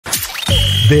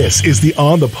This is the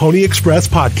On the Pony Express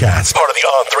podcast, part of the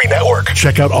On3 network.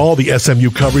 Check out all the SMU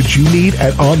coverage you need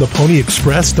at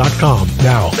ontheponyexpress.com.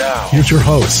 Now, here's your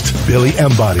host, Billy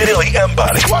Embody. 1,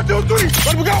 2, 3,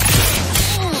 let me go.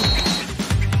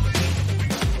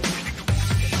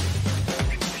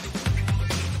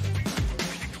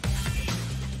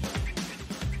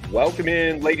 Welcome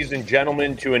in, ladies and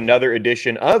gentlemen, to another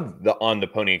edition of the On the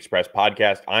Pony Express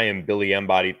podcast. I am Billy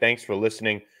Embody. Thanks for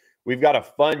listening. We've got a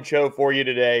fun show for you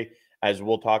today, as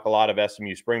we'll talk a lot of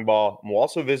SMU spring ball. And we'll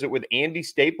also visit with Andy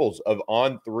Staples of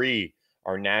On3,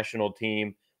 our national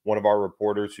team, one of our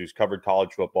reporters who's covered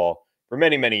college football for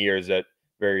many, many years at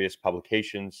various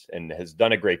publications and has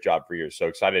done a great job for years. So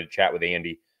excited to chat with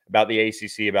Andy about the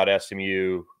ACC, about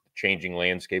SMU, changing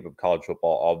landscape of college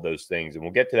football, all of those things. And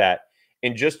we'll get to that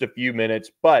in just a few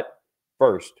minutes. But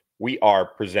first, we are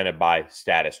presented by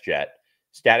StatusJet.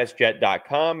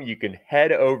 StatusJet.com. You can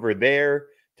head over there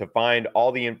to find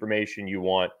all the information you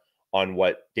want on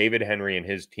what David Henry and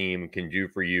his team can do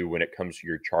for you when it comes to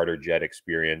your charter jet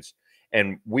experience.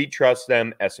 And we trust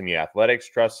them. SMU Athletics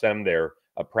trusts them. They're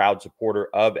a proud supporter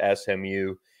of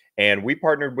SMU. And we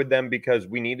partnered with them because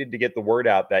we needed to get the word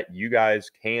out that you guys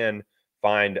can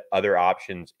find other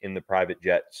options in the private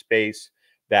jet space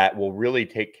that will really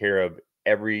take care of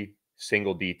every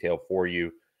single detail for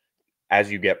you as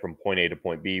you get from point A to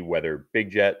point B, whether big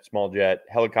jet, small jet,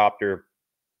 helicopter,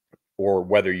 or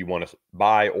whether you want to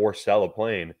buy or sell a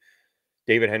plane.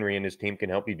 David Henry and his team can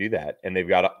help you do that. And they've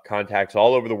got contacts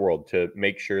all over the world to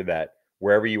make sure that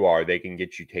wherever you are, they can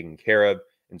get you taken care of.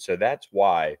 And so that's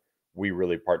why we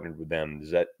really partnered with them,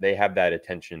 is that they have that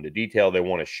attention to detail. They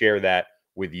want to share that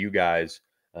with you guys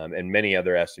and many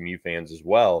other SMU fans as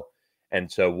well.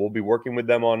 And so we'll be working with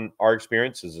them on our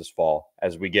experiences this fall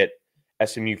as we get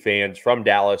SMU fans from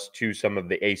Dallas to some of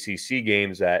the ACC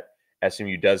games that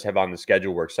SMU does have on the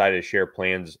schedule. We're excited to share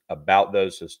plans about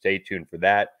those, so stay tuned for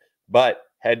that. But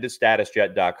head to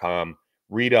statusjet.com,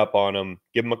 read up on them,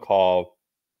 give them a call,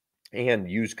 and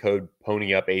use code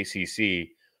PonyUpACC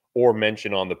or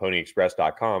mention on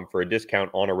theponyexpress.com for a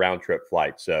discount on a round-trip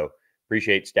flight. So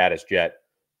appreciate StatusJet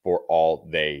for all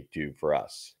they do for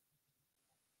us.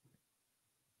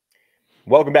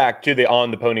 Welcome back to the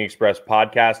On the Pony Express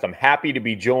podcast. I'm happy to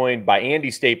be joined by Andy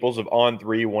Staples of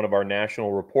On3, one of our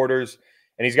national reporters.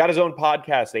 And he's got his own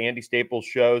podcast, the Andy Staples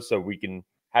Show, so we can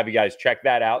have you guys check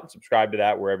that out and subscribe to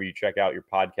that wherever you check out your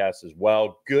podcasts as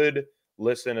well. Good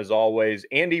listen as always.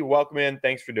 Andy, welcome in.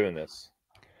 Thanks for doing this.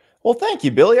 Well, thank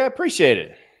you, Billy. I appreciate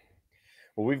it.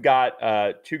 Well, we've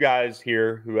got two guys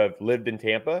here who have lived in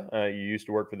Tampa. You used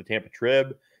to work for the Tampa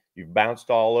Trib. You've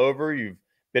bounced all over. You've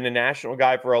been a national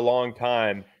guy for a long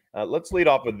time. Let's lead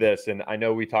off with this. And I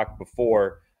know we talked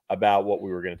before about what we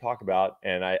were going to talk about,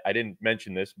 and I didn't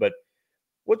mention this, but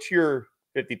what's your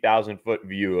 50,000-foot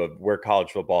view of where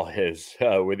college football is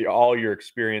with all your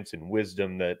experience and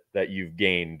wisdom that you've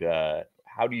gained?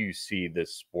 How do you see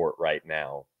this sport right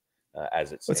now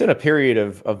as it stands? It's in a period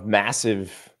of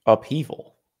massive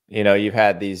upheaval. You know, you've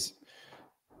had these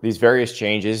various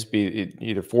changes, be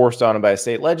either forced on them by a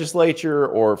state legislature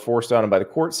or forced on them by the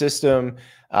court system,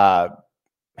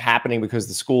 happening because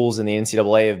the schools and the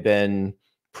NCAA have been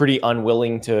pretty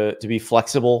unwilling to be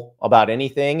flexible about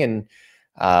anything. And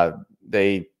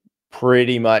they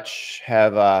pretty much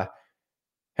have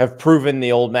proven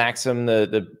the old maxim,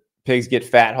 the pigs get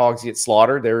fat, hogs get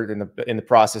slaughtered. They're in the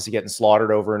process of getting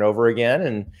slaughtered over and over again.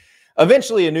 And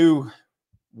eventually a new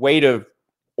way to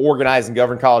organize and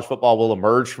govern college football will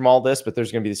emerge from all this, but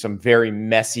there's going to be some very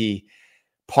messy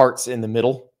parts in the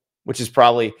middle, which is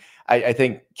probably, I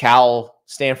think Cal,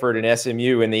 Stanford, and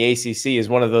SMU in the ACC is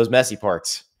one of those messy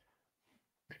parts.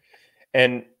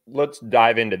 And let's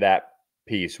dive into that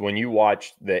piece. When you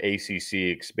watch the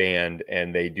ACC expand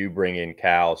and they do bring in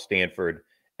Cal, Stanford,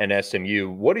 and SMU,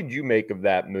 what did you make of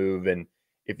that move? And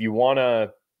if you want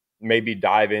to maybe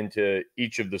dive into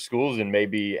each of the schools and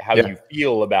maybe how you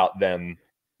feel about them,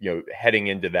 you know, heading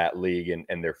into that league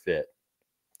and their fit.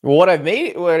 Well, what I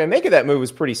make of that move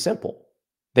was pretty simple.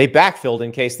 They backfilled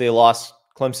in case they lost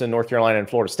Clemson, North Carolina, and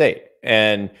Florida State,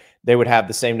 and they would have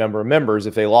the same number of members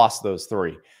if they lost those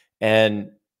three. And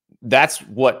that's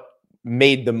what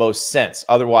made the most sense.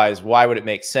 Otherwise, why would it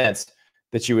make sense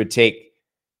that you would take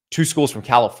two schools from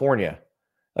California?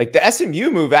 Like, the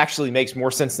SMU move actually makes more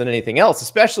sense than anything else,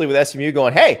 especially with SMU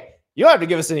going, hey, you don't have to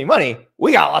give us any money.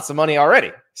 We got lots of money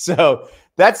already. So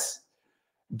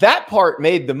that part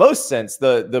made the most sense.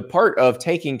 The part of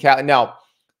taking Cal, now,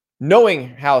 knowing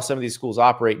how some of these schools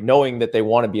operate, knowing that they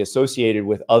want to be associated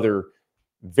with other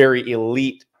very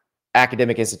elite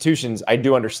academic institutions, I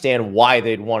do understand why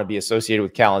they'd want to be associated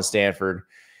with Cal and Stanford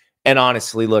And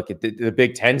honestly, look, the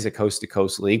Big Ten is a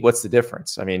coast-to-coast league. What's the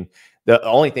difference? I mean, the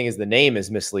only thing is the name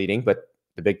is misleading, but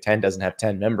the Big Ten doesn't have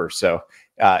 10 members. So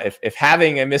if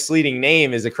having a misleading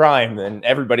name is a crime, then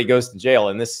everybody goes to jail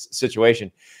in this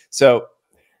situation. So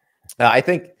I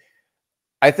think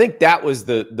that was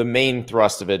the main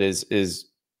thrust of it is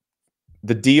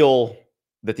the deal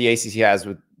that the ACC has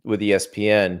with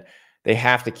ESPN. They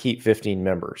have to keep 15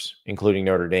 members, including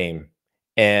Notre Dame.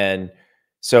 And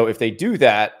so if they do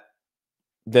that,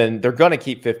 then they're going to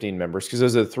keep 15 members because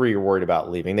those are the 3 you're worried about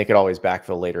leaving. They could always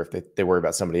backfill later if they worry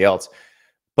about somebody else.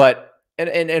 But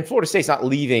and Florida State's not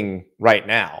leaving right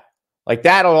now. Like,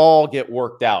 that'll all get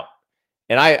worked out.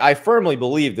 And I firmly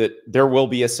believe that there will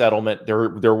be a settlement.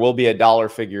 There will be a dollar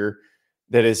figure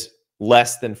that is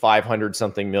less than 500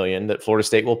 something million that Florida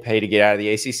State will pay to get out of the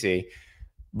ACC.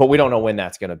 But we don't know when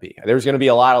that's going to be. There's going to be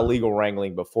a lot of legal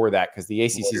wrangling before that because the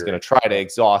ACC is going to try to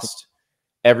exhaust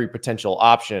every potential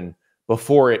option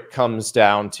before it comes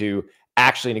down to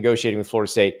actually negotiating with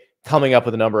Florida State, coming up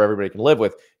with a number everybody can live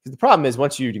with. Because the problem is,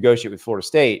 once you negotiate with Florida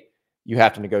State, you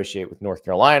have to negotiate with North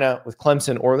Carolina, with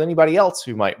Clemson, or with anybody else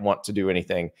who might want to do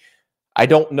anything. I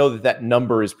don't know that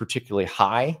number is particularly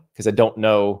high because I don't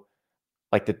know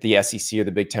like that the SEC or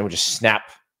the Big Ten would just snap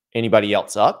anybody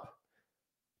else up.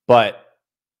 But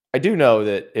I do know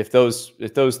that if those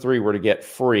 3 were to get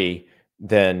free,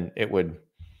 then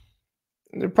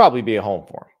there'd probably be a home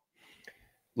for them.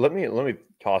 Let me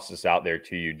toss this out there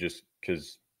to you, just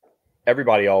because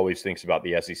everybody always thinks about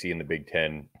the SEC and the Big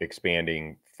Ten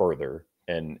expanding further,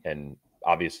 and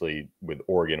obviously with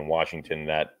Oregon and Washington,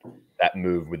 that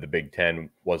move with the Big Ten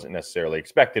wasn't necessarily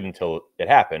expected until it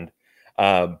happened.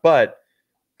 But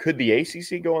could the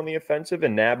ACC go on the offensive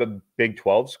and nab a Big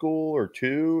 12 school or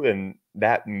 2, and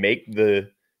that make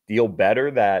the deal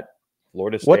better that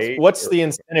Florida State? What's the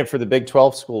incentive for the Big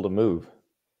 12 school to move?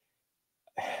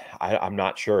 I'm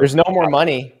not sure. There's no more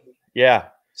money. Yeah.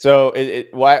 So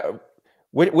why?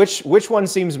 Which one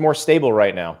seems more stable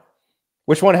right now?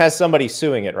 Which one has somebody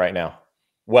suing it right now?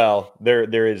 Well,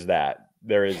 there is that.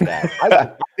 There is that.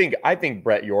 I think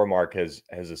Brett Yormark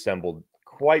has assembled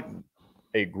quite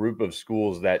a group of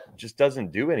schools that just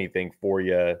doesn't do anything for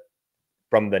you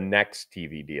from the next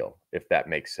TV deal, if that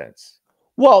makes sense.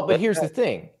 Well, but here's the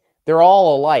thing. They're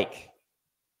all alike.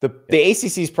 The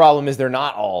ACC's problem is they're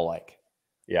not all alike.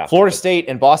 Yeah. Florida State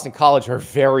and Boston College are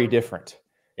very different.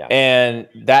 Yeah. And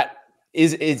that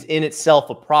is in itself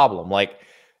a problem. Like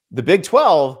the Big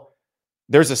 12,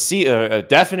 there's a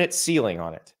definite ceiling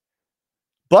on it.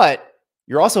 But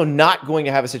you're also not going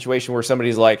to have a situation where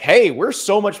somebody's like, hey, we're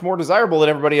so much more desirable than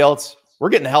everybody else. We're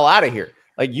getting the hell out of here.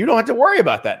 Like, you don't have to worry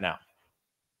about that now.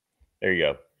 There you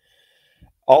go.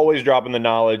 Always dropping the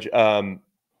knowledge.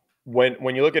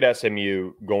 When you look at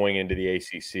SMU going into the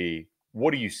ACC,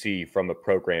 what do you see from a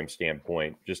program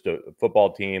standpoint? Just a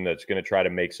football team that's going to try to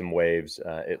make some waves,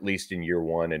 at least in year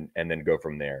 1, and then go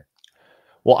from there.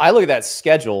 Well, I look at that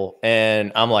schedule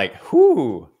and I'm like,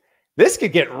 whoo, this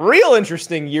could get real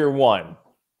interesting year 1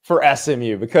 for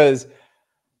SMU because,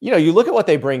 you look at what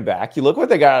they bring back. You look what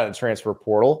they got out of the transfer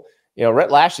portal. Rhett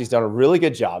Lashley's done a really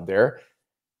good job there.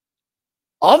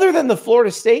 Other than the Florida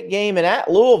State game and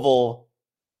at Louisville,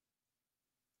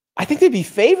 I think they'd be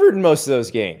favored in most of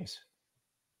those games.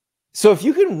 So if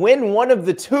you can win one of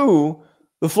the 2,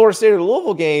 the Florida State or the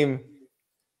Louisville game,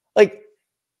 like,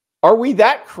 are we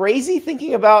that crazy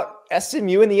thinking about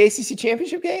SMU in the ACC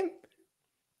Championship game?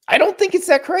 I don't think it's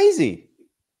that crazy.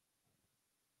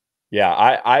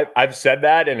 Yeah, I've said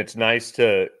that, and it's nice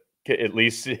to at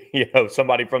least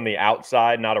somebody from the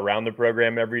outside, not around the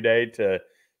program every day, to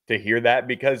hear that,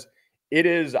 because it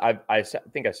is. I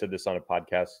think I said this on a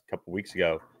podcast a couple weeks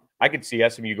ago. I could see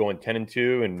SMU going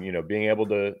 10-2 and being able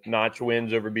to notch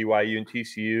wins over BYU and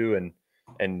TCU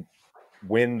and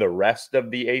win the rest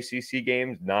of the ACC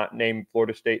games, not name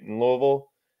Florida State and Louisville,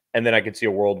 and then I could see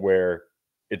a world where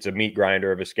it's a meat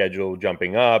grinder of a schedule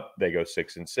jumping up. They go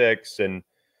 6-6, and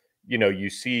you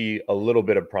see a little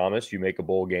bit of promise. You make a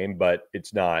bowl game, but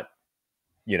it's not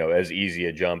as easy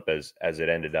a jump as it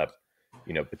ended up.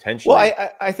 Potentially.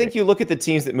 Well, I think you look at the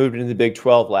teams that moved into the Big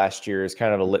 12 last year as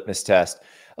kind of a litmus test.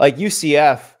 Like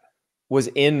UCF was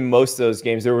in most of those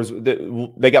games.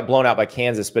 They got blown out by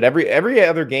Kansas, but every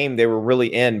other game they were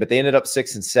really in, but they ended up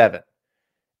 6-7.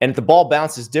 And if the ball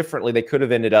bounces differently, they could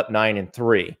have ended up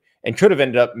 9-3 and could have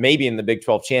ended up maybe in the Big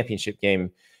 12 championship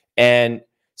game. And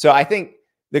so I think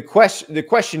the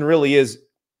question really is,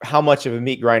 how much of a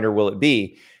meat grinder will it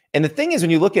be? And the thing is,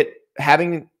 when you look at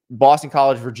having Boston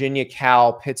College, Virginia,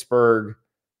 Cal, Pittsburgh,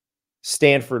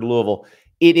 Stanford, Louisville,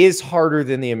 it is harder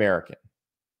than the American.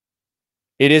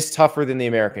 It is tougher than the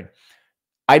American.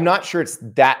 I'm not sure it's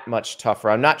that much tougher.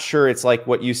 I'm not sure it's like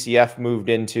what UCF moved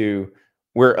into,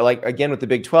 where, like, again, with the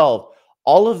Big 12,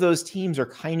 all of those teams are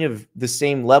kind of the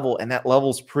same level, and that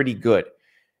level's pretty good.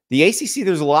 The ACC,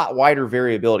 there's a lot wider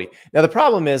variability. Now, the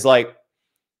problem is, like,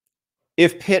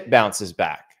 if Pitt bounces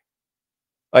back,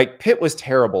 like, Pitt was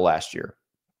terrible last year.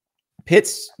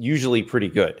 Pitt's usually pretty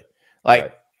good. Like,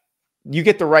 right. You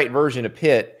get the right version of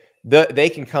Pitt, they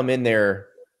can come in there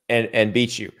and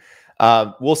beat you.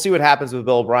 We'll see what happens with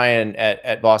Bill O'Brien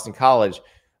at Boston College,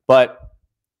 but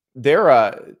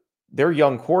their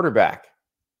young quarterback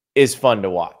is fun to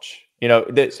watch. You know,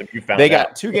 they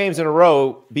got 2 games in a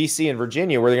row, BC and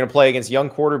Virginia, where they're going to play against young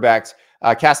quarterbacks.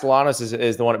 Castellanos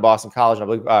is the one at Boston College, and I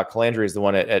believe Calandri is the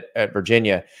one at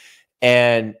Virginia.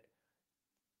 And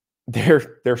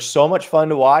they're so much fun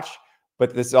to watch,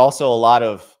 but there's also a lot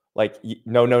of, like,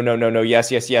 no,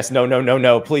 yes,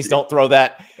 no, please don't throw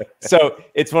that. So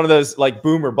it's one of those, like,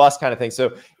 boom or bust kind of things.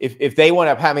 So if they wind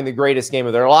up having the greatest game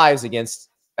of their lives against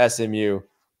SMU,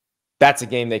 that's a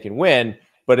game they can win.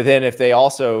 But then if they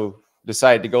also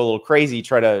decide to go a little crazy,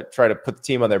 try to put the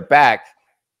team on their back,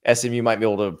 SMU might be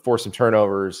able to force some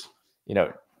turnovers, you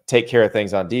know, take care of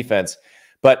things on defense.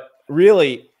 But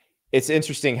really, it's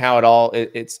interesting how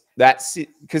it's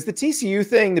because the TCU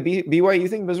thing, the BYU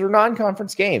thing, those are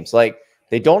non-conference games. Like,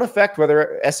 they don't affect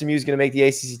whether SMU is going to make the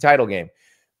ACC title game.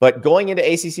 But going into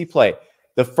ACC play,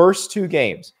 the first 2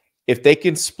 games, if they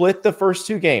can split the first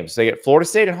 2 games, they get Florida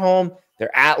State at home,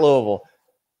 they're at Louisville.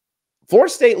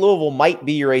 Florida State, Louisville might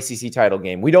be your ACC title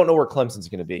game. We don't know where Clemson's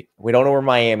going to be. We don't know where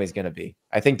Miami's going to be.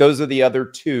 I think those are the other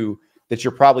 2 that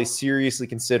you're probably seriously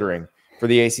considering for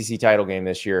the ACC title game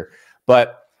this year.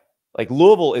 But, like,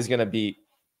 Louisville is going to be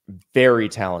very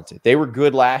talented. They were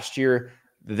good last year.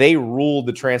 They ruled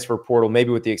the transfer portal,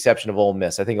 maybe with the exception of Ole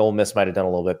Miss. I think Ole Miss might have done a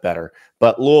little bit better.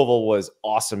 But Louisville was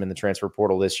awesome in the transfer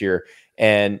portal this year.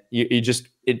 And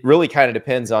it really kind of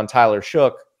depends on Tyler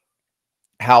Shook,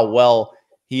 how well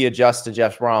he adjusts to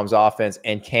Jeff Brom's offense,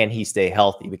 and can he stay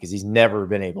healthy, because he's never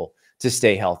been able to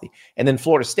stay healthy. And then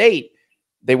Florida State,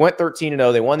 they went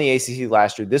 13-0. They won the ACC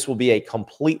last year. This will be a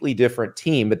completely different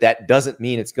team, but that doesn't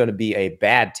mean it's going to be a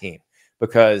bad team,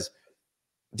 because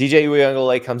DJ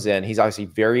Uiagalelei comes in. He's obviously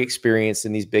very experienced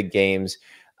in these big games.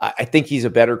 I think he's a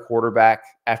better quarterback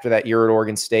after that year at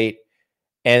Oregon State.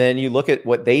 And then you look at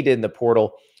what they did in the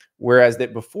portal, whereas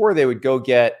that before they would go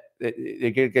get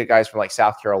guys from, like,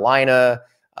 South Carolina.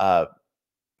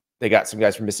 They got some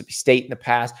guys from Mississippi State in the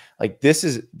past. Like, this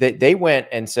is they went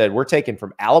and said, we're taking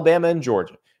from Alabama and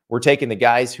Georgia. We're taking the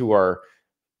guys who are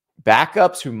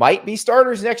backups, who might be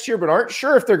starters next year, but aren't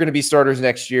sure if they're going to be starters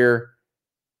next year.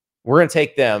 We're going to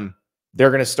take them. They're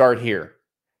going to start here.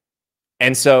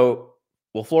 And so,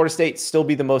 will Florida State still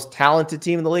be the most talented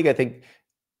team in the league? I think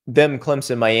them,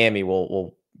 Clemson, Miami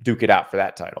will duke it out for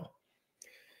that title.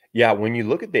 Yeah, when you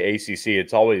look at the ACC,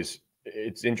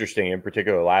 it's interesting. In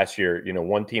particular, last year, you know,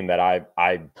 one team that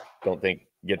I don't think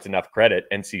gets enough credit,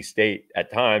 NC State,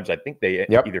 at times. I think they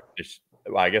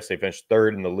I guess they finished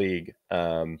 3rd in the league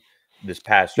this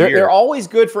past year. They're always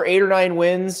good for 8 or 9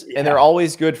 wins, and they're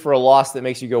always good for a loss that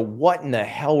makes you go, what in the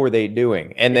hell were they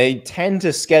doing? And they tend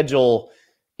to schedule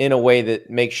in a way that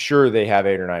makes sure they have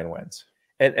 8 or 9 wins.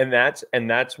 And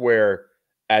that's where,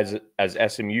 as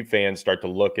SMU fans start to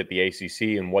look at the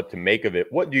ACC and what to make of it,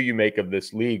 what do you make of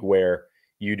this league where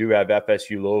you do have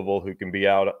FSU, Louisville, who can be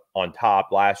out on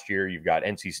top last year? You've got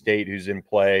NC State, who's in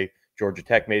play. Georgia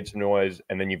Tech made some noise.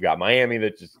 And then you've got Miami,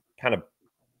 that's just kind of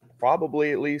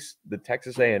probably at least the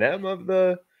Texas A&M of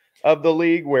the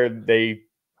league, where the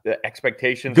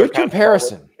expectations. Good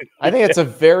comparison. I think it's a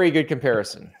very good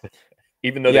comparison.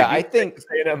 Even though I think Texas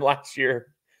A&M last year.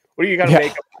 What do you got to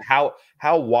make of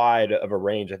how wide of a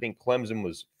range? I think Clemson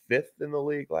was 5th in the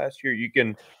league last year.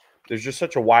 There's just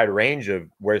such a wide range of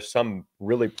where some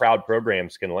really proud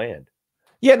programs can land.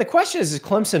 Yeah, and the question is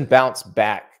Clemson bounce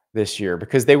back this year?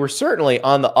 Because they were certainly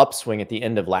on the upswing at the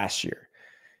end of last year.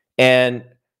 And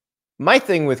my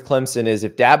thing with Clemson is,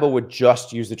 if Dabo would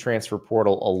just use the transfer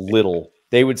portal a little,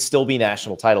 they would still be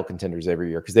national title contenders every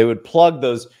year, because they would plug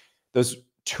those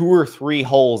 2 or 3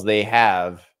 holes they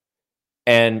have,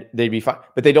 and they'd be fine.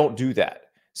 But they don't do that.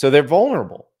 So they're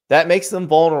vulnerable. That makes them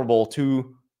vulnerable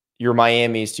to your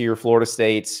Miamis, to your Florida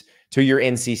States, to your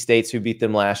NC States who beat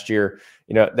them last year.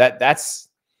 You know, that's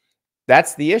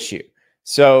the issue.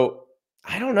 So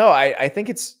I don't know. I think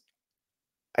it's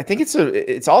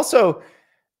also,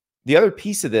 the other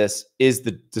piece of this is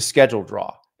the schedule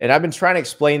draw. And I've been trying to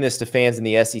explain this to fans in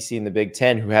the SEC and the Big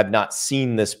Ten who have not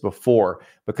seen this before,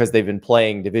 because they've been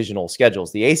playing divisional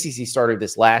schedules. The ACC started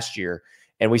this last year,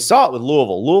 and we saw it with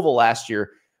Louisville. Louisville last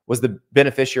year was the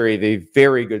beneficiary of a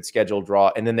very good schedule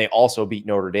draw. And then they also beat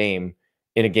Notre Dame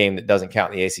in a game that doesn't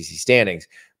count in the ACC standings.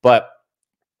 But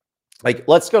like,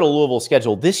 let's go to Louisville's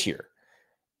schedule this year.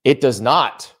 It does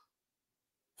not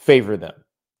favor them.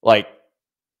 Like,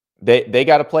 they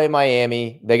got to play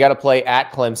Miami. They got to play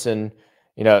at Clemson.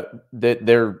 You know,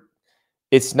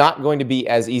 it's not going to be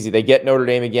as easy. They get Notre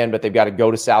Dame again, but they've got to go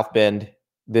to South Bend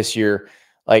this year.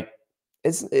 Like,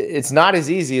 it's not as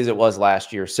easy as it was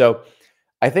last year. So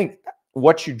I think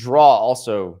what you draw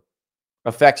also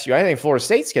affects you. I think Florida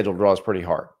State's schedule draw is pretty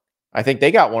hard. I think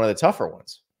they got one of the tougher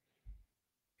ones.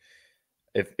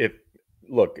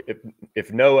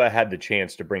 If Noah had the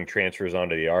chance to bring transfers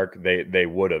onto the arc, they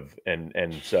would have.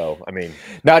 And so, I mean,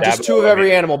 not just two of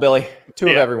every animal, Billy. Two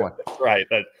of everyone. Right.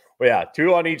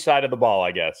 Two on each side of the ball,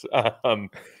 I guess.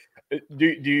 Do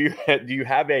you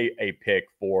have a pick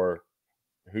for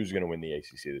who's going to win the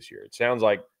ACC this year? It sounds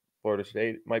like Florida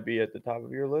State might be at the top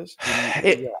of your list.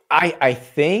 I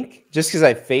think just because I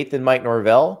have faith in Mike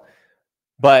Norvell,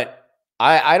 but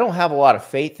I don't have a lot of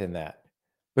faith in that.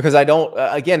 Because I don't,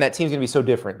 again, that team's going to be so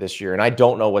different this year, and I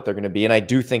don't know what they're going to be. And I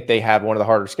do think they have one of the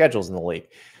harder schedules in the league.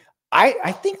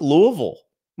 I think Louisville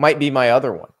might be my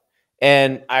other one.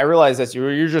 And I realize that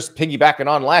you're just piggybacking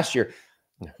on last year.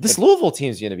 This Louisville team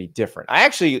is going to be different. I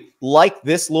actually like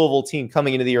this Louisville team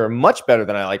coming into the year much better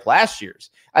than I like last year's.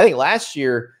 I think last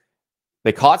year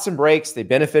they caught some breaks. They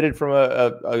benefited from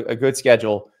a good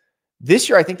schedule. This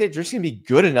year, I think they're just going to be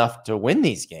good enough to win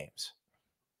these games.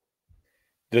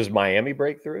 Does Miami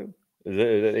break through?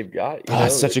 They've got.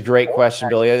 That's such a great question,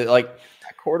 Billy. Like,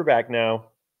 quarterback now.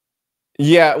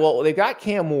 Yeah, well, they've got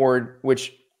Cam Ward,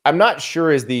 which I'm not sure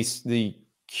is the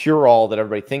cure-all that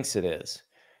everybody thinks it is.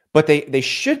 But they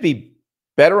should be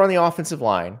better on the offensive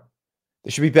line.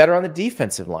 They should be better on the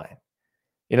defensive line.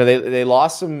 You know, they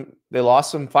lost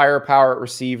some firepower at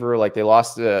receiver, like they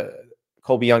lost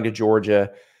Colby Young to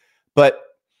Georgia, but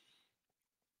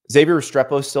Xavier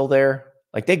Restrepo's still there.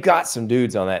 Like, they've got some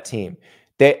dudes on that team.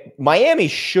 Miami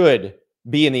should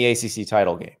be in the ACC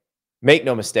title game. Make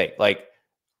no mistake. Like,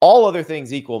 all other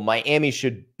things equal, Miami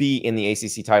should be in the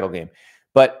ACC title game.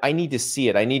 But I need to see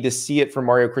it. I need to see it from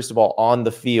Mario Cristobal on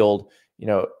the field. You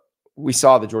know, we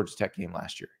saw the Georgia Tech game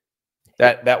last year.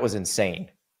 That was insane.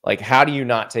 Like, how do you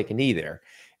not take a knee there?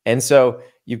 And so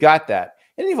you've got that.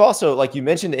 And you've also, like you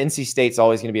mentioned, NC State's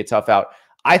always going to be a tough out.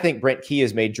 I think Brent Key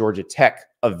has made Georgia Tech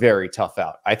a very tough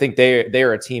out. I think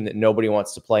they're a team that nobody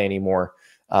wants to play anymore.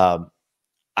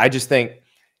 I just think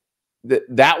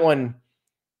that one's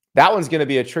going to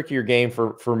be a trickier game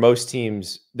for most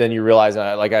teams than you realize.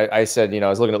 Like I said, you know, I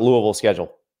was looking at Louisville's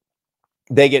schedule.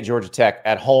 They get Georgia Tech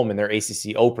at home in their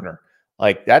ACC opener.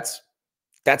 Like, that's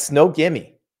no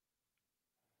gimme.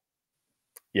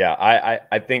 Yeah,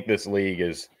 I think this league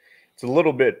it's a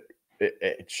little bit.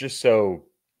 It's just so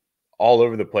all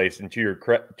over the place. And to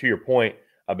your point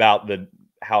about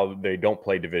how they don't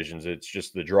play divisions, it's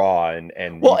just the draw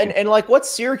and like, what's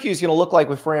Syracuse going to look like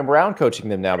with Fran Brown coaching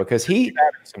them now? Because he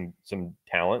had some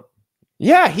talent.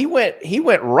 Yeah, he went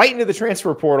right into the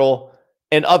transfer portal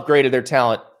and upgraded their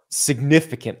talent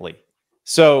significantly.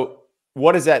 So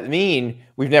what does that mean?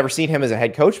 We've never seen him as a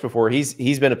head coach before.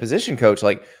 He's been a position coach.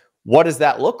 Like, what does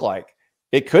that look like?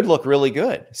 It could look really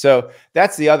good. So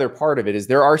that's the other part of it, is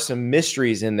there are some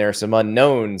mysteries in there, some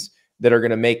unknowns that are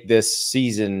going to make this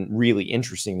season really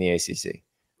interesting, the ACC.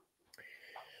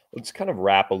 Let's kind of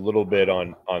wrap a little bit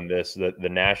on this, the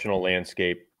national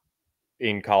landscape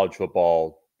in college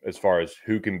football, as far as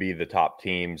who can be the top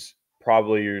teams.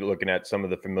 Probably you're looking at some of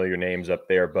the familiar names up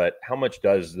there, but how much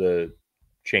does the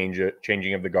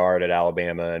changing of the guard at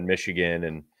Alabama and Michigan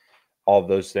and all of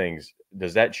those things,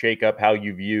 does that shake up how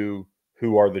you view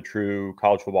who are the true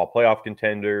college football playoff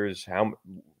contenders?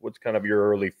 What's kind of your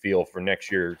early feel for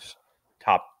next year's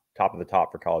top of the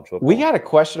top for college football? We had a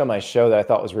question on my show that I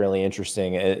thought was really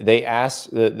interesting. They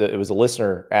asked, it was a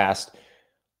listener asked,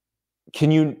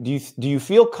 do you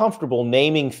feel comfortable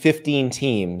naming 15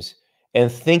 teams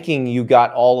and thinking you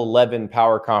got all 11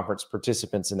 power conference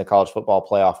participants in the college football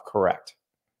playoff correct?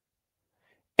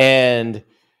 And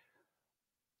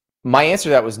my answer to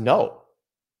that was no.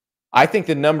 I think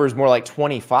the number is more like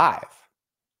 25.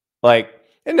 And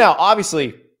now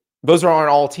obviously those aren't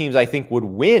all teams I think would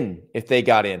win if they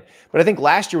got in. But I think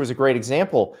last year was a great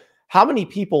example. How many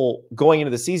people going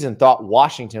into the season thought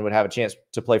Washington would have a chance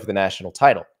to play for the national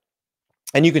title?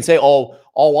 And you can say, oh,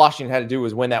 all Washington had to do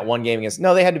was win that one game against.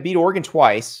 No, they had to beat Oregon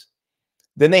twice.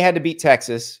 Then they had to beat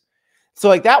Texas. So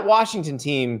like that Washington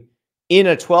team in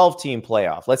a 12-team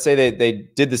playoff, let's say they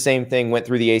did the same thing, went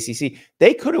through the ACC,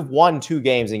 they could have won 2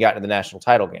 games and gotten to the national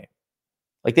title game.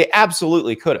 Like, they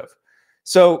absolutely could have.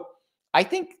 So I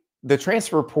think the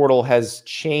transfer portal has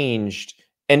changed,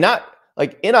 and not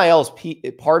like NIL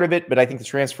is part of it, but I think the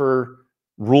transfer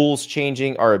rules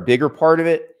changing are a bigger part of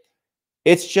it.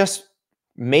 It's just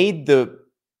made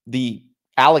the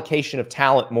allocation of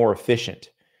talent more efficient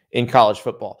in college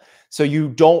football. So you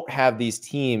don't have these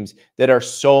teams that are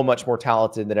so much more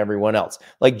talented than everyone else.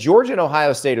 Like Georgia and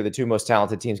Ohio State are the two most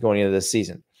talented teams going into this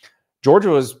season. Georgia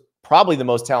was probably the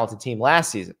most talented team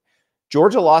last season.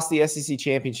 Georgia lost the SEC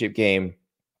championship game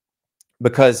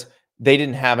because they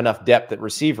didn't have enough depth at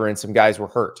receiver and some guys were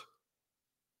hurt.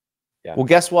 Yeah. Well,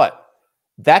 guess what?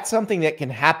 That's something that can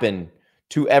happen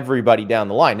to everybody down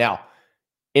the line. Now,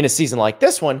 in a season like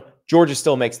this one, Georgia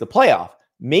still makes the playoff.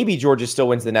 Maybe Georgia still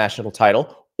wins the national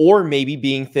title, or maybe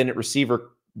being thin at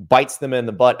receiver bites them in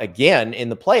the butt again in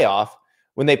the playoff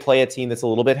when they play a team that's a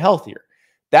little bit healthier.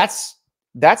 That's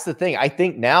the thing. I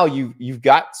think now you've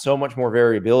got so much more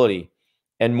variability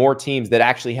and more teams that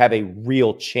actually have a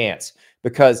real chance,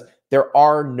 because there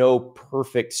are no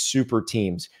perfect super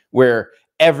teams where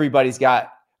everybody's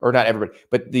got, or not everybody,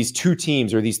 but these two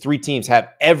teams or these three teams have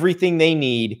everything they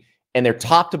need and they're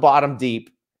top to bottom deep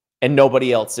and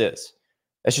nobody else is.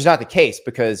 That's just not the case,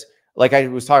 because like I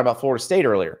was talking about Florida State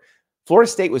earlier,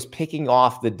 Florida State was picking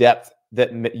off the depth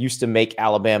that used to make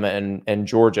Alabama and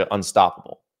Georgia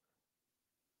unstoppable.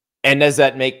 And does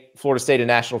that make Florida State a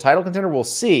national title contender? We'll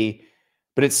see,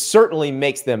 but it certainly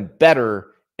makes them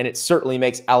better, and it certainly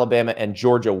makes Alabama and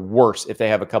Georgia worse if they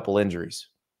have a couple injuries.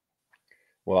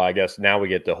 Well, I guess now we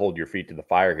get to hold your feet to the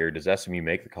fire here. Does SMU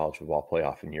make the college football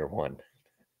playoff in year one?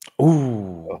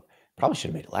 Ooh, probably should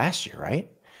have made it last year, right?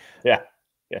 Yeah.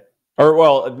 Or,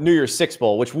 well, New Year's Six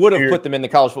Bowl, which would have put them in the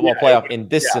college football playoff in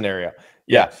this scenario.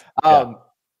 Yeah. I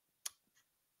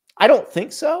don't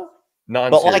think so.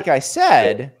 But like I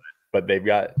said, but they've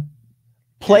got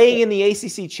playing in the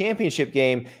ACC Championship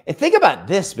game. And think about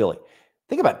this, Billy.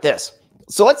 Think about this.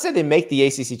 So let's say they make the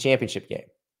ACC Championship game.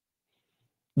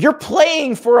 You're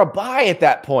playing for a bye at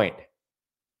that point.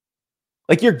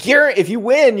 Like if you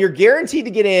win, you're guaranteed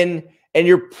to get in, and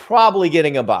you're probably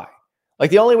getting a bye. Like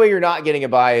the only way you're not getting a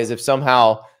bye is if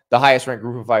somehow the highest ranked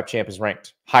Group of 5 champ is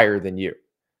ranked higher than you.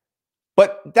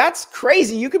 But that's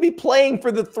crazy. You could be playing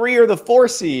for the 3 or the 4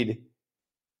 seed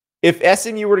if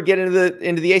SMU were to get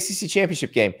into the ACC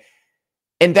Championship game.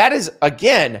 And that is,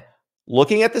 again,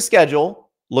 looking at the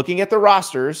schedule, looking at the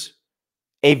rosters,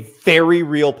 a very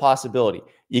real possibility.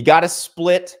 You got to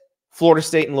split Florida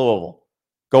State and Louisville.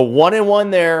 Go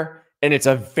 1-1 there, and it's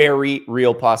a very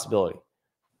real possibility.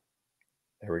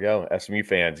 There we go. SMU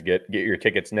fans, get your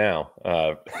tickets now.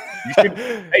 You should,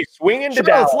 hey, swing into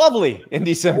Dallas. It's lovely in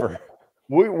December.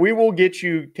 We will get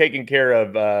you taken care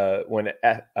of when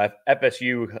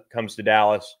FSU comes to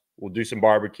Dallas. We'll do some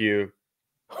barbecue.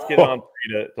 Let's get on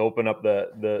to open up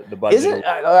the budget. Isn't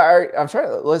I'm trying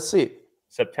to, let's see.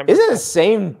 September. Isn't the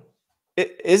same?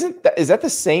 Is that the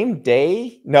same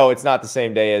day? No, it's not the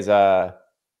same day as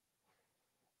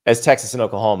Texas and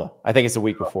Oklahoma. I think it's the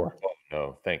week before. Oh,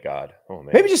 no, thank God. Oh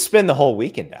man. Maybe just spend the whole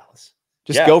week in Dallas.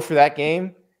 Just go for that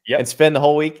game and spend the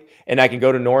whole week. And I can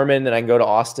go to Norman, and I can go to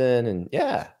Austin, and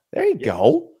there you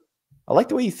go. I like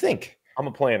the way you think. I'm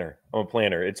a planner.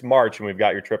 It's March, and we've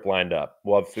got your trip lined up.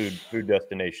 We'll have food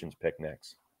destinations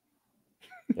picnics.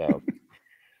 So,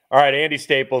 all right, Andy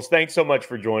Staples, thanks so much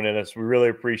for joining us. We really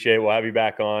appreciate it. We'll have you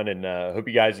back on, and hope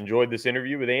you guys enjoyed this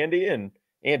interview with Andy. And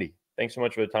Andy, thanks so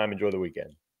much for the time. Enjoy the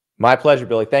weekend. My pleasure,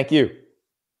 Billy. Thank you.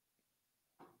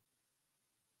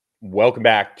 Welcome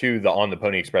back to the On the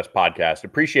Pony Express podcast.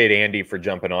 Appreciate Andy for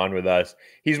jumping on with us.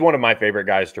 He's one of my favorite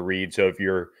guys to read. So if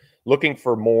you're looking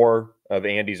for more of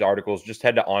Andy's articles, just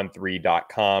head to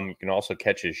on3.com. You can also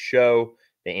catch his show,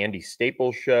 the Andy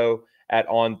Staples Show, at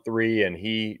On3, and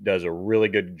he does a really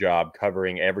good job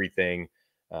covering everything,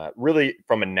 really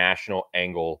from a national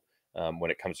angle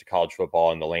when it comes to college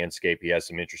football and the landscape. He has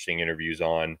some interesting interviews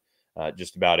on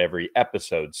just about every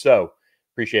episode. So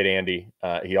appreciate Andy.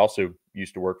 He also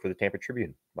used to work for the Tampa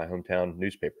Tribune, my hometown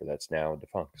newspaper that's now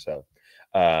defunct. So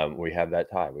we have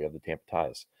that tie. We have the Tampa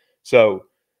ties. So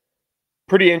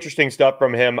pretty interesting stuff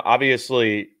from him.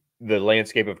 Obviously, the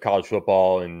landscape of college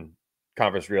football and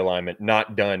conference realignment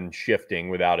not done shifting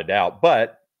without a doubt.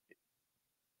 But,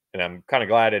 and I'm kind of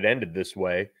glad it ended this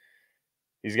way,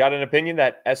 he's got an opinion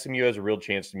that SMU has a real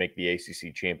chance to make the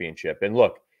ACC championship. And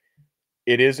look,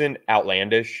 it isn't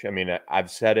outlandish. I mean,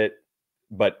 I've said it,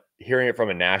 but hearing it from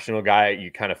a national guy,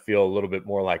 you kind of feel a little bit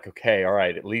more like, okay, all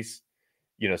right, at least,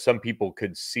 some people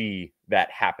could see that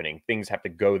happening. Things have to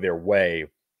go their way.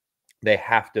 They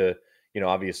have to,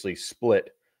 obviously split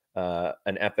an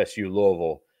FSU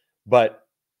Louisville. But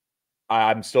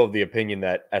I'm still of the opinion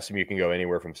that SMU can go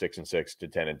anywhere from 6-6 to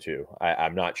 10-2.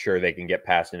 I'm not sure they can get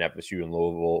past an FSU in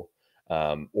Louisville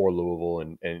or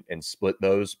Louisville and split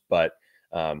those, but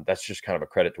that's just kind of a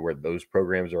credit to where those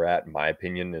programs are at, in my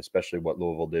opinion, especially what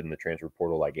Louisville did in the transfer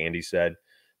portal, like Andy said.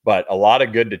 But a lot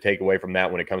of good to take away from that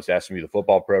when it comes to SMU, the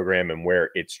football program, and where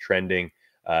it's trending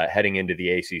heading into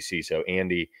the ACC. So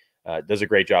Andy does a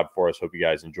great job for us. Hope you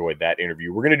guys enjoyed that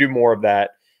interview. We're going to do more of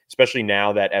that, especially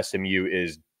now that SMU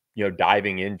is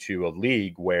diving into a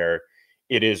league where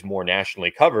it is more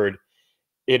nationally covered.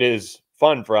 It is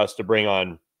fun for us to bring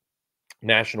on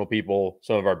national people,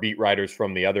 some of our beat writers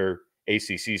from the other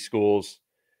ACC schools,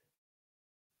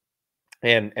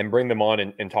 and bring them on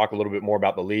and talk a little bit more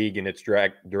about the league and its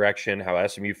direction, how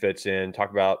SMU fits in, talk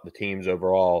about the teams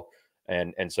overall.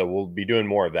 And so we'll be doing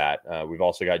more of that. We've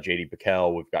also got JD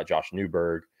Pickell, we've got Josh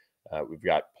Newberg, we've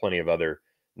got plenty of other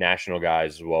national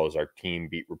guys, as well as our team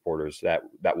beat reporters that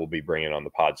we'll be bringing on the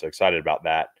pod. So excited about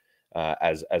that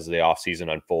as the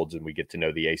offseason unfolds and we get to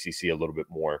know the ACC a little bit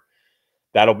more.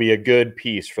 That'll be a good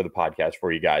piece for the podcast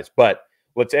for you guys. But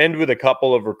let's end with a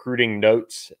couple of recruiting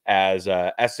notes as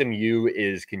SMU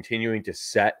is continuing to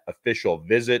set official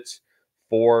visits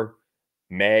for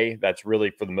May. That's really,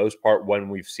 for the most part, when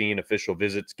we've seen official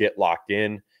visits get locked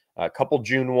in. A couple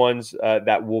June ones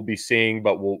that we'll be seeing,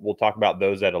 but we'll talk about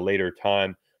those at a later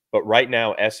time. But right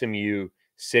now, SMU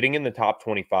sitting in the top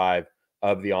 25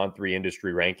 of the On3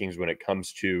 industry rankings when it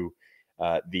comes to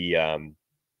the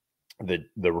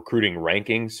recruiting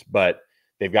rankings. But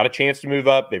they've got a chance to move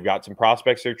up. They've got some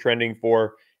prospects they're trending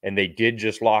for, and they did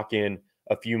just lock in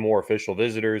a few more official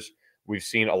visitors. We've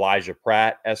seen Elijah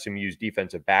Pratt, SMU's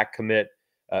defensive back commit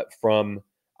from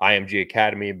IMG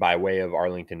Academy by way of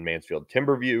Arlington Mansfield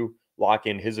Timberview, lock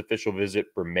in his official visit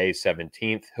for May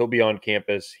 17th. He'll be on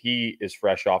campus. He is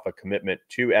fresh off a commitment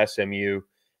to SMU,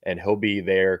 and he'll be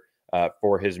there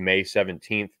for his May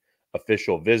 17th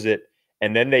official visit.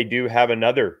 And then they do have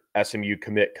another SMU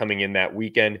commit coming in that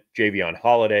weekend, Javion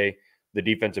Holiday, the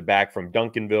defensive back from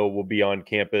Duncanville, will be on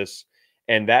campus.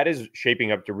 And that is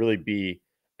shaping up to really be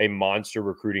a monster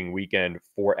recruiting weekend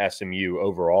for SMU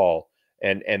overall.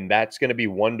 And that's going to be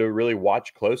one to really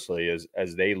watch closely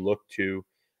as they look to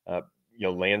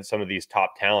land some of these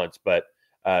top talents. But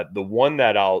the one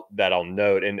that I'll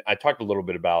note, and I talked a little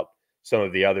bit about some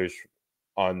of the others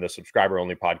on the subscriber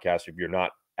only podcast. If you're not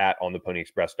at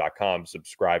ontheponyexpress.com,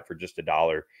 subscribe for just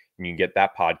 $1 and you can get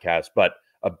that podcast. But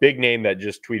a big name that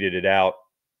just tweeted it out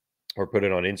or put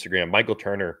it on Instagram, Michael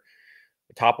Turner,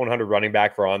 top 100 running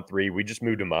back for On3. We just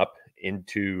moved him up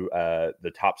into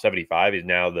the top 75. He's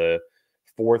now the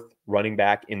 4th running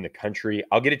back in the country.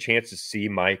 I'll get a chance to see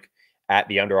Mike at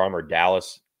the Under Armour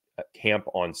Dallas camp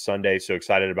on Sunday. So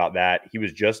excited about that. He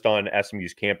was just on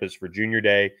SMU's campus for Junior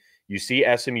Day. You see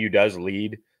SMU does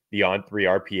lead the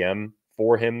On3 RPM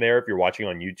for him there if you're watching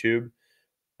on YouTube.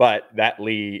 But that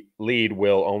lead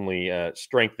will only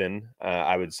strengthen,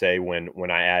 I would say, when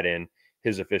I add in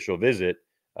his official visit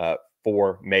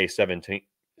for May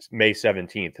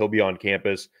 17th. He'll be on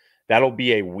campus. That'll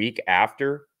be a week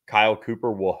after Kyle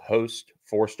Cooper will host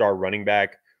 4-star running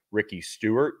back Ricky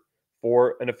Stewart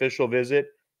for an official visit.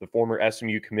 The former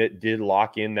SMU commit did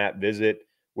lock in that visit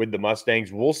with the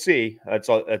Mustangs. We'll see. That's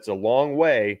a long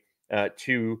way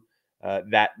to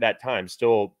that time.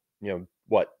 Still, 2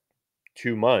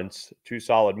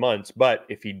 solid months. But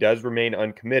if he does remain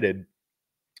uncommitted,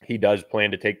 he does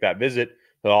plan to take that visit.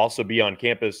 He'll also be on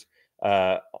campus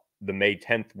the May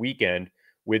 10th weekend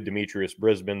with Demetrius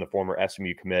Brisbane, the former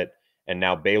SMU commit, and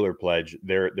now Baylor pledge.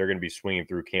 They're going to be swinging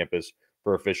through campus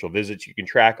for official visits. You can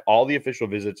track all the official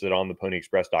visits at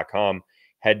ontheponyexpress.com.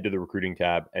 Head to the recruiting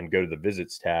tab and go to the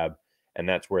visits tab, and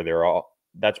that's where they're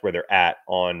at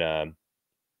on the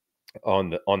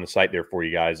site there for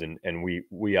you guys. And we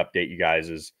update you guys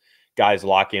as guys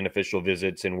lock in official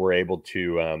visits, and we're able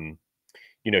to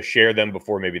share them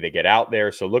before maybe they get out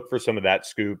there. So look for some of that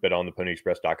scoop at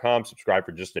ontheponyexpress.com. Subscribe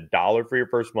for just $1 for your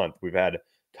first month. We've had a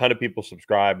ton of people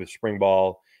subscribe with spring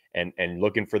ball and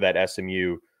looking for that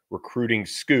SMU recruiting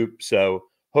scoop. So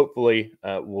hopefully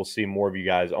we'll see more of you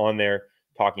guys on there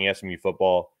talking SMU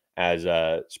football as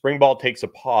spring ball takes a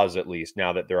pause, at least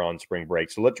now that they're on spring break.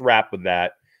 So let's wrap with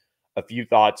that. A few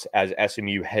thoughts as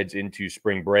SMU heads into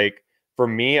spring break. For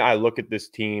me, I look at this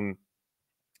team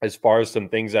as far as some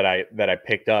things that I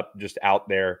picked up just out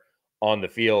there on the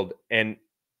field, and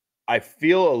I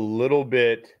feel a little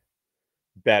bit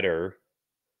better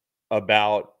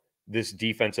about this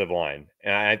defensive line.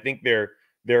 And I think they're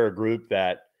a group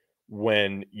that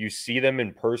when you see them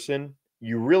in person,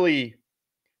 you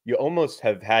almost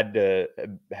have had to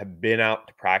have been out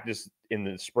to practice in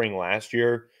the spring last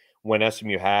year when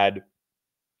SMU had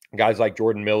guys like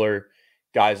Jordan Miller,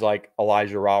 guys like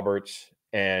Elijah Roberts,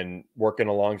 and working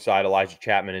alongside Elijah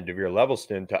Chapman and Devere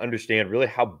Levelston to understand really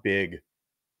how big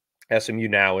SMU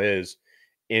now is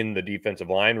in the defensive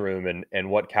line room, and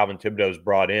what Calvin Thibodeau's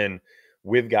brought in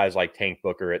with guys like Tank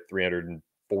Booker at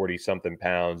 340 something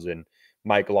pounds and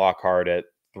Mike Lockhart at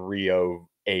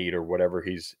 308 or whatever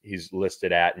he's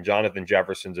listed at. And Jonathan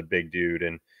Jefferson's a big dude.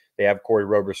 And they have Corey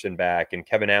Roberson back, and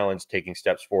Kevin Allen's taking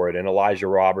steps forward. And Elijah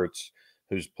Roberts,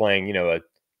 who's playing, a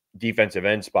defensive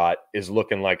end spot, is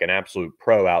looking like an absolute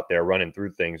pro out there running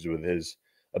through things with his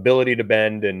ability to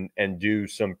bend and do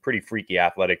some pretty freaky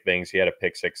athletic things. He had a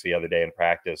pick six the other day in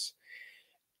practice.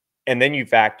 And then you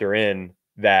factor in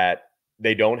that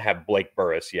they don't have Blake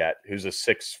Burris yet, who's a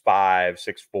 6'5",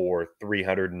 6'4",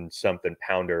 300 and something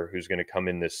pounder who's going to come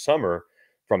in this summer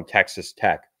from Texas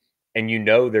Tech. And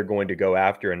they're going to go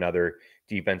after another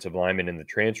defensive lineman in the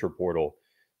transfer portal.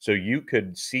 So you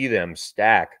could see them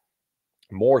stack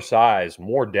more size,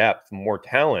 more depth, more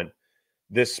talent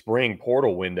this spring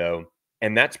portal window.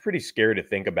 And that's pretty scary to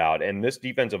think about. And this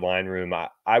defensive line room,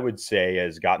 I would say,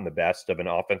 has gotten the best of an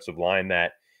offensive line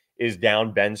that is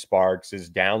down Ben Sparks, is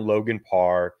down Logan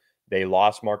Parr. They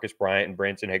lost Marcus Bryant and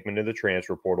Branson Hickman to the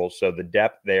transfer portal. So the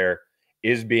depth there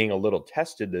is being a little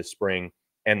tested this spring.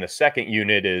 And the second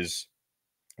unit is,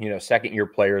 second-year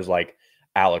players like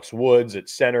Alex Woods at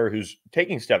center, who's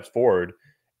taking steps forward,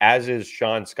 as is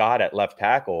Sean Scott at left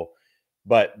tackle.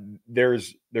 But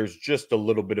there's just a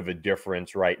little bit of a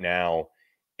difference right now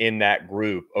in that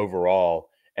group overall.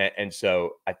 And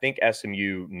so I think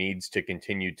SMU needs to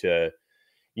continue to,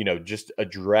 just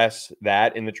address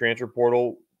that in the transfer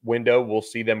portal window. We'll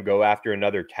see them go after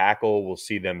another tackle. We'll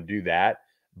see them do that.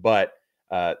 But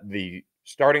the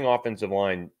starting offensive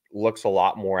line looks a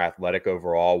lot more athletic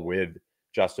overall, with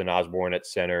Justin Osborne at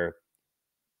center,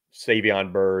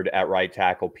 Savion Byrd at right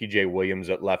tackle, PJ Williams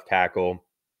at left tackle.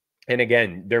 And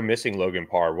again, they're missing Logan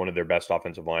Parr, one of their best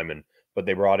offensive linemen, but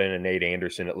they brought in a Nate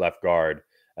Anderson at left guard.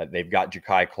 They've got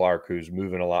Ja'Kai Clark, who's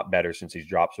moving a lot better since he's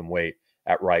dropped some weight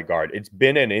at right guard. It's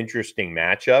been an interesting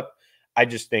matchup. I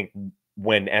just think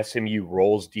when SMU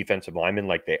rolls defensive linemen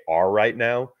like they are right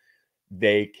now,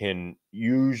 they can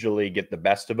usually get the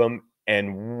best of them.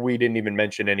 And we didn't even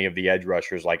mention any of the edge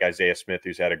rushers like Isaiah Smith,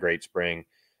 who's had a great spring,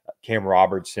 Cam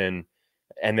Robertson,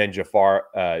 and then Jafari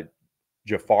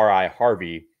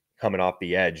Harvey coming off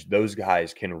the edge. Those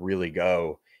guys can really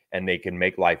go, and they can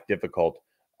make life difficult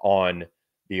on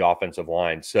the offensive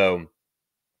line. So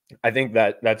I think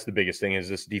that's the biggest thing, is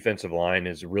this defensive line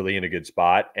is really in a good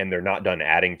spot, and they're not done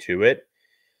adding to it.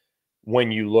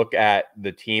 When you look at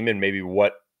the team and maybe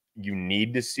what you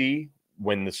need to see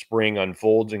when the spring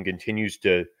unfolds and continues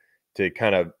to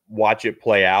kind of watch it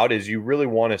play out, is you really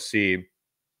want to see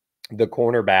the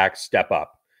cornerbacks step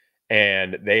up.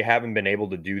 And they haven't been able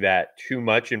to do that too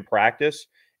much in practice,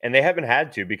 and they haven't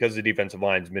had to because the defensive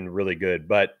line's been really good.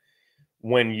 But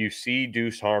when you see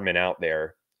Deuce Harmon out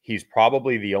there, he's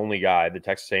probably the only guy, the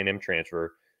Texas A&M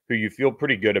transfer, who you feel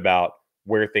pretty good about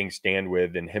where things stand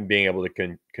with, and him being able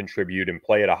to contribute and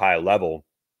play at a high level.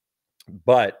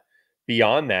 But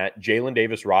beyond that, Jalen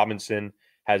Davis Robinson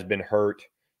has been hurt.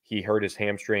 He hurt his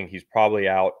hamstring. He's probably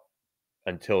out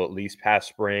until at least past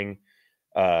spring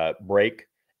break.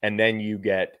 And then you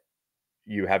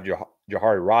have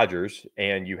Jahari Rogers,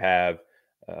 and you have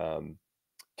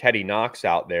Teddy Knox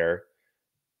out there.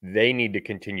 They need to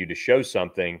continue to show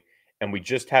something, and we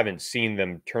just haven't seen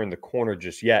them turn the corner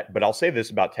just yet. But I'll say this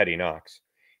about Teddy Knox.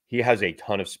 He has a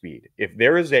ton of speed. If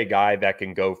there is a guy that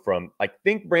can go from,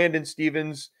 think Brandon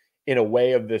Stevens in a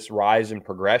way of this rise and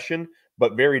progression,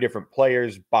 but very different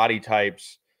players, body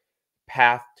types,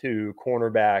 path to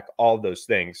cornerback, all of those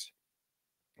things.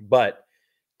 But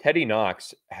Teddy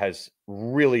Knox has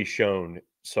really shown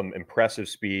some impressive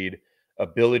speed,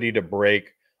 ability to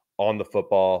break on the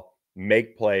football,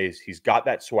 make plays. He's got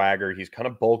that swagger. He's kind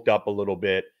of bulked up a little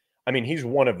bit. I mean, he's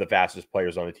one of the fastest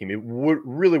players on the team. It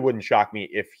really wouldn't shock me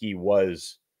if he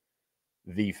was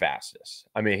the fastest.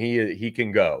 I mean, he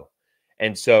can go.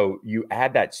 And so you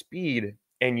add that speed,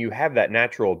 and you have that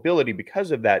natural ability because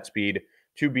of that speed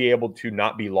to be able to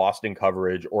not be lost in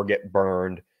coverage or get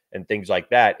burned and things like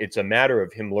that. It's a matter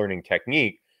of him learning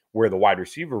technique, where the wide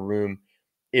receiver room,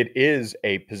 it is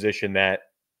a position that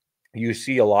you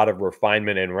see a lot of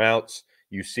refinement in routes.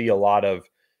 You see a lot of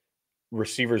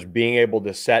receivers being able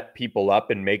to set people up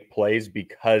and make plays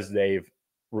because they've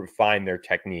refined their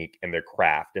technique and their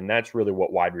craft. And that's really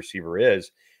what wide receiver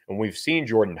is. And we've seen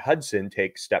Jordan Hudson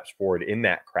take steps forward in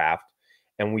that craft.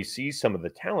 And we see some of the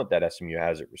talent that SMU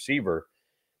has at receiver.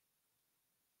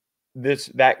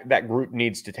 That group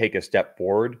needs to take a step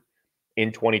forward.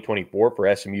 in 2024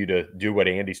 for SMU to do what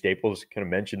Andy Staples kind of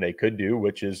mentioned they could do,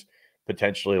 which is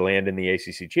potentially land in the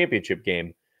ACC Championship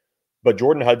game. But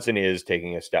Jordan Hudson is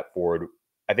taking a step forward.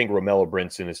 I think Romello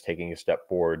Brinson is taking a step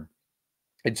forward.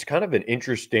 It's kind of an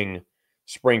interesting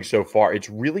spring so far. It's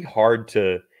really hard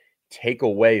to take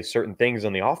away certain things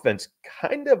on the offense,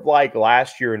 kind of like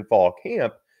last year in fall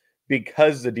camp,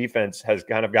 because the defense has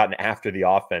kind of gotten after the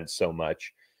offense so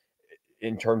much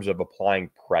in terms of applying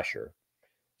pressure.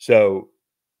 So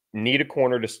need a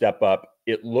corner to step up.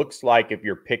 It looks like if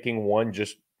you're picking one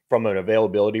just from an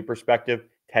availability perspective,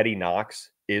 Teddy Knox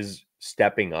is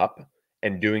stepping up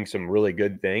and doing some really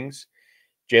good things.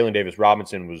 Jalen Davis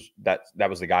Robinson was that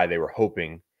was the guy they were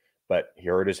hoping, but he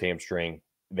hurt his hamstring.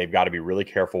 They've got to be really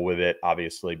careful with it,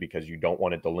 obviously, because you don't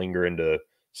want it to linger into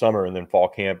summer and then fall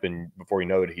camp. And before you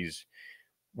know it, he's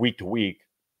week to week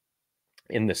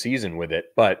in the season with it.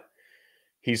 But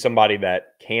he's somebody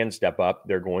that can step up.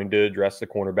 They're going to address the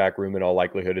cornerback room in all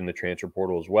likelihood in the transfer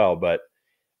portal as well. But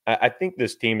I think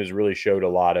this team has really showed a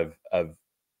lot of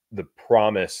the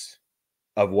promise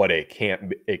of what it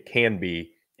can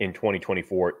be in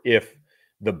 2024 if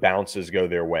the bounces go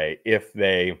their way, if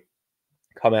they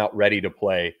come out ready to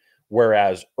play.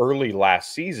 Whereas early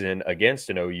last season against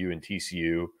an OU and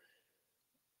TCU,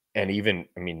 and even,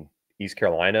 East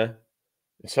Carolina,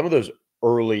 some of those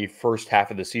early first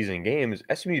half of the season games,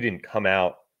 SMU didn't come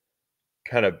out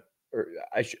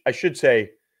I should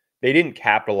say they didn't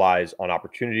capitalize on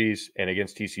opportunities. And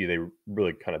against TCU, they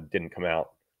really kind of didn't come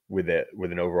out with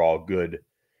an overall good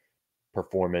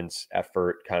performance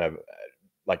effort, kind of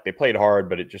like they played hard,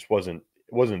 but it just wasn't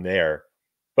there.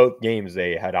 Both games,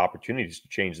 they had opportunities to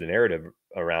change the narrative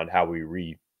around how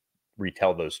we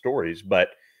retell those stories. But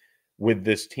with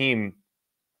this team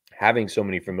having so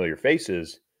many familiar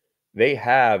faces, they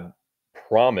have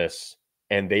promise,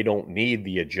 and they don't need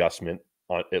the adjustment,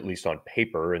 at least on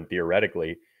paper and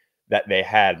theoretically, that they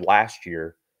had last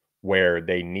year, where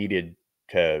they needed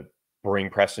to bring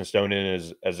Preston Stone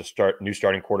in as a new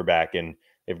starting quarterback, and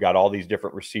they've got all these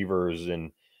different receivers,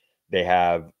 and they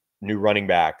have new running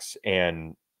backs,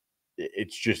 and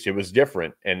it was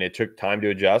different, and it took time to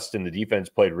adjust, and the defense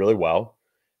played really well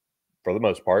for the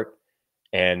most part.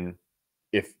 And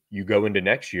if you go into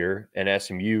next year and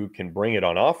SMU can bring it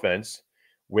on offense,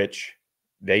 which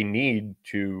they need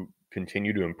to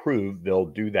continue to improve, they'll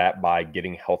do that by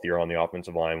getting healthier on the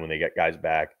offensive line when they get guys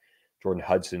back. Jordan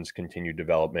Hudson's continued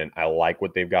development. I like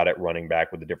what they've got at running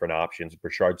back with the different options.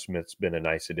 Brashard Smith's been a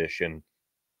nice addition.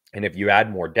 And if you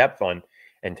add more depth on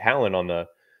and talent on the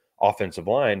offensive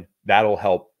line, that'll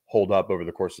help hold up over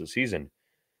the course of the season.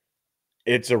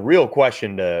 It's a real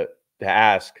question to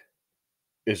ask,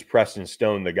 is Preston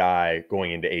Stone the guy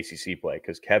going into ACC play?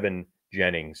 Because Kevin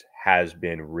Jennings has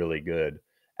been really good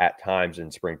at times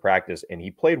in spring practice, and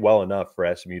he played well enough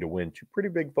for SMU to win 2 pretty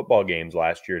big football games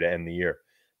last year to end the year.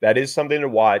 That is something to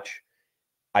watch.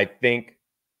 I think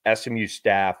SMU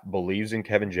staff believes in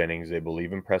Kevin Jennings. They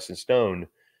believe in Preston Stone.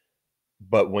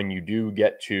 But when you do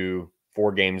get to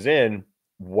 4 games in,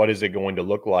 what is it going to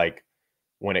look like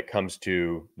when it comes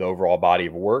to the overall body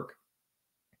of work?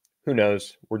 Who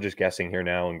knows? We're just guessing here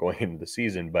now and going into the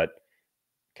season. But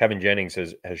Kevin Jennings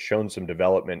has shown some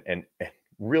development and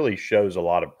really shows a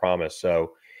lot of promise.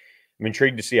 So I'm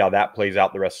intrigued to see how that plays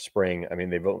out the rest of spring.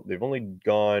 They've only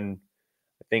gone,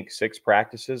 I think, 6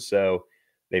 practices. So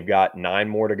they've got 9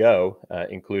 more to go,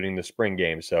 including the spring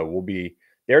game. So we'll be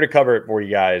there to cover it for you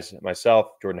guys.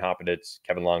 Myself, Jordan Hoppeditz,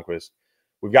 Kevin Longquist.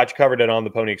 We've got you covered at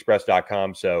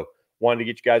ontheponyexpress.com. So wanted to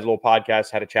get you guys a little podcast,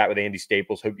 had a chat with Andy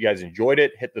Staples. Hope you guys enjoyed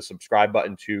it. Hit the subscribe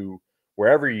button to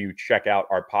wherever you check out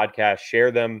our podcast. Share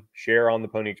on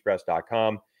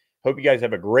theponyexpress.com. Hope you guys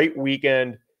have a great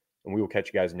weekend, and we will catch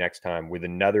you guys next time with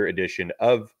another edition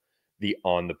of the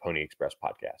On the Pony Express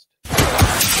podcast.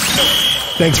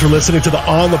 Thanks for listening to the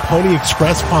On the Pony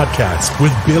Express podcast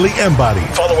with Billy Embody.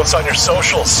 Follow us on your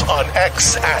socials on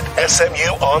X at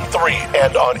SMU On3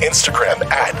 and on Instagram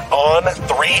at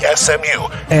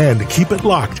On3SMU. And keep it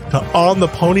locked to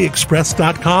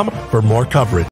ontheponyexpress.com for more coverage.